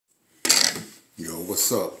Yo,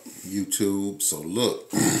 what's up, YouTube? So look,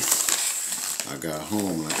 I got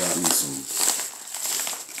home and I got me some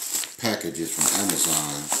packages from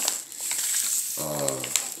Amazon,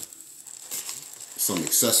 some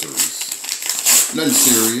accessories. Nothing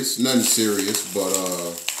serious, but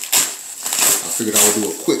I figured I would do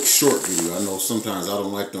a quick short video. I know sometimes I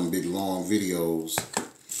don't like them big long videos,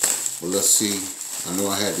 but let's see. I know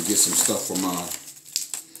I had to get some stuff for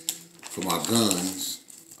my guns.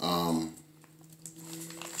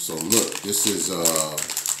 So look, this is a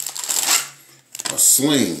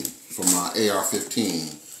sling for my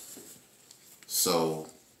AR-15. So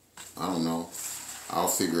I don't know. I'll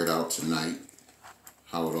figure it out tonight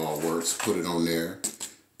how it all works. Put it on there.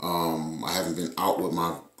 I haven't been out with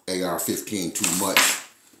my AR-15 too much,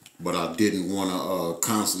 but I didn't want to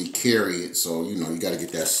constantly carry it. So you know, you got to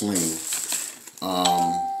get that sling.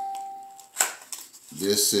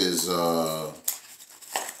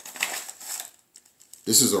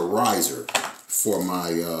 This is a riser for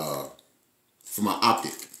my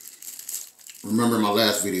optic. Remember in my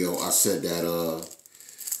last video I said that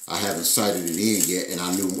I haven't sighted it in yet, and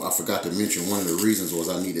I forgot to mention one of the reasons was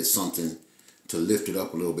I needed something to lift it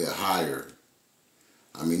up a little bit higher.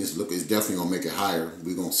 I mean, it's definitely gonna make it higher.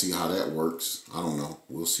 We're gonna see how that works. I don't know.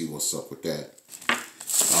 We'll see what's up with that.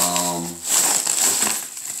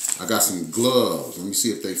 I got some gloves. Let me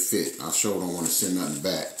see if they fit. I sure don't want to send nothing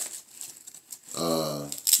back.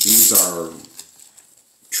 These are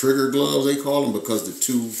trigger gloves, they call them, because the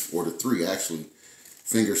 2 or the 3 actually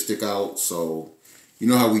fingers stick out. So you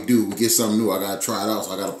know how we do. We get something new. I gotta try it out.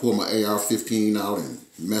 So I gotta pull my AR-15 out and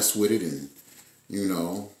mess with it, and you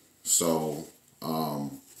know. So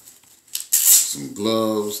some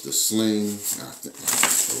gloves, the sling, the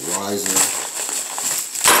riser.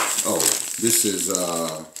 Oh, this is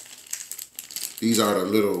these are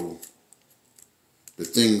the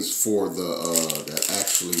things for that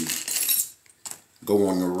actually go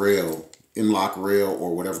on the rail, in-lock rail,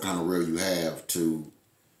 or whatever kind of rail you have to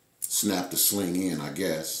snap the sling in, I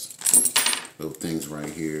guess. Those things right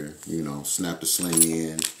here, you know, snap the sling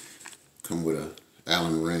in. Come with a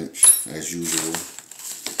Allen wrench as usual.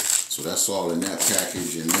 So that's all in that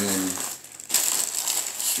package. And then,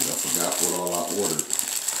 shoot, I forgot what all I ordered.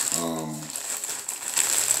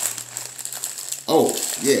 Oh,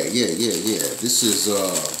 yeah. This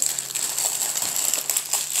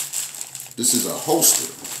is a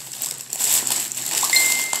holster.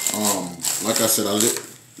 Like I said, I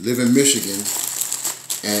live in Michigan,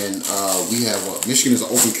 and Michigan is an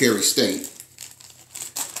open carry state.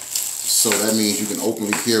 So that means you can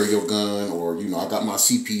openly carry your gun, or you know, I got my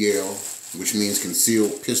CPL, which means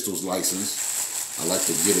concealed pistols license. I like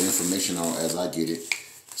to get the information out as I get it.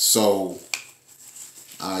 So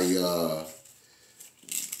I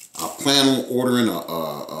plan on ordering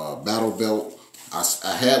a battle belt. I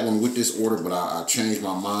had one with this order, but I changed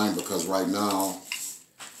my mind because right now,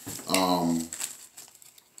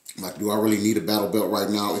 like, do I really need a battle belt right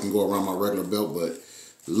now? It can go around my regular belt, but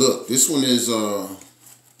look, this one is,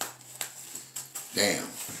 damn,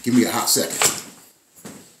 give me a hot second.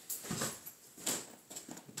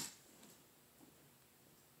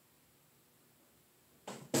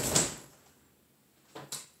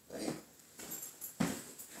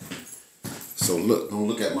 So look, don't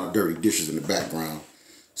look at my dirty dishes in the background.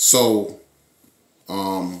 So,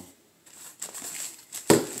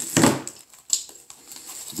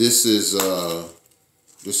 this is, that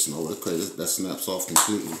snaps off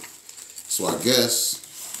completely. So I guess,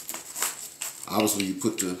 obviously you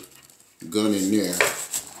put the gun in there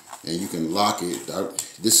and you can lock it.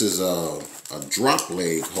 This is a drop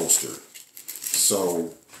leg holster.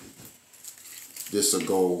 So this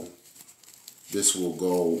will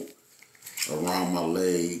go around my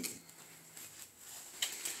leg,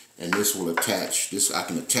 and this will attach this. I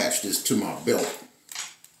can attach this to my belt.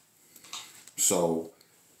 So,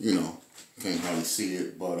 you know, can't hardly see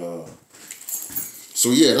it, but so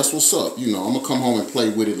yeah, that's what's up. You know, I'm gonna come home and play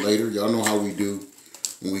with it later. Y'all know how we do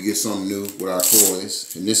when we get something new with our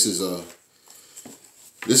toys. And this is a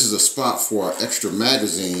spot for an extra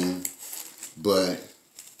magazine, but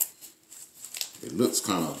it looks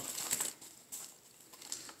kind of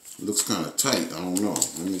tight. I don't know.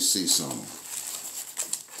 Let me see something.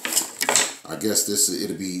 I guess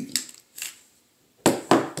it'll be a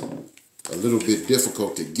little bit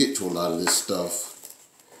difficult to get to a lot of this stuff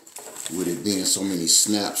with it being so many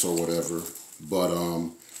snaps or whatever. But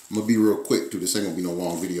I'm gonna be real quick too. This ain't gonna be no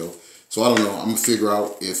long video. So I don't know. I'm gonna figure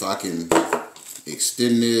out if I can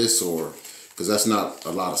extend this, or because that's not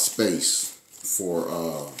a lot of space for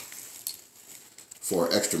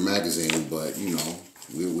extra magazine. But you know,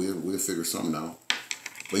 we'll figure something out.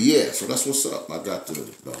 But yeah, so that's what's up. I got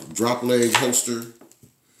the drop leg holster. You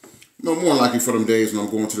know, more likely for them days when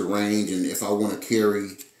I'm going to the range and if I want to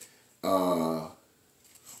carry all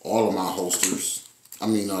of my holsters. I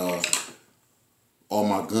mean, all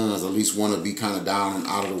my guns. At least want to be kind of down and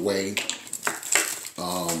out of the way.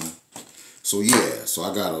 So yeah, so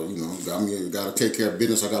I gotta, you know, gotta take care of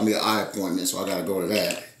business. I got me an eye appointment, so I gotta go to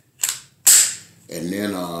that. And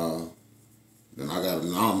then now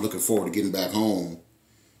I'm looking forward to getting back home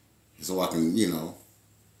so I can, you know,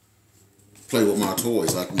 play with my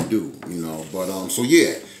toys like we do, you know. But so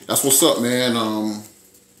yeah, that's what's up, man.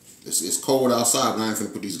 It's cold outside, but I ain't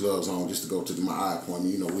finna put these gloves on just to go to my eye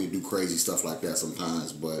appointment. You know, we do crazy stuff like that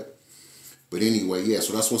sometimes, but anyway, yeah.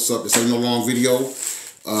 So that's what's up. This ain't no long video.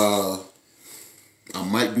 I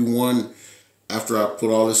might do one after I put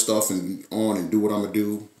all this stuff on and do what I'm gonna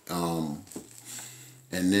do.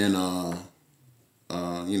 And then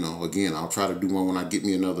you know, again, I'll try to do one when I get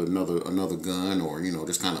me another gun, or you know,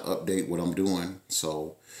 just kind of update what I'm doing.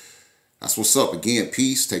 So that's what's up. Again,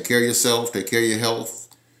 peace. Take care of yourself. Take care of your health.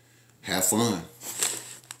 Have fun.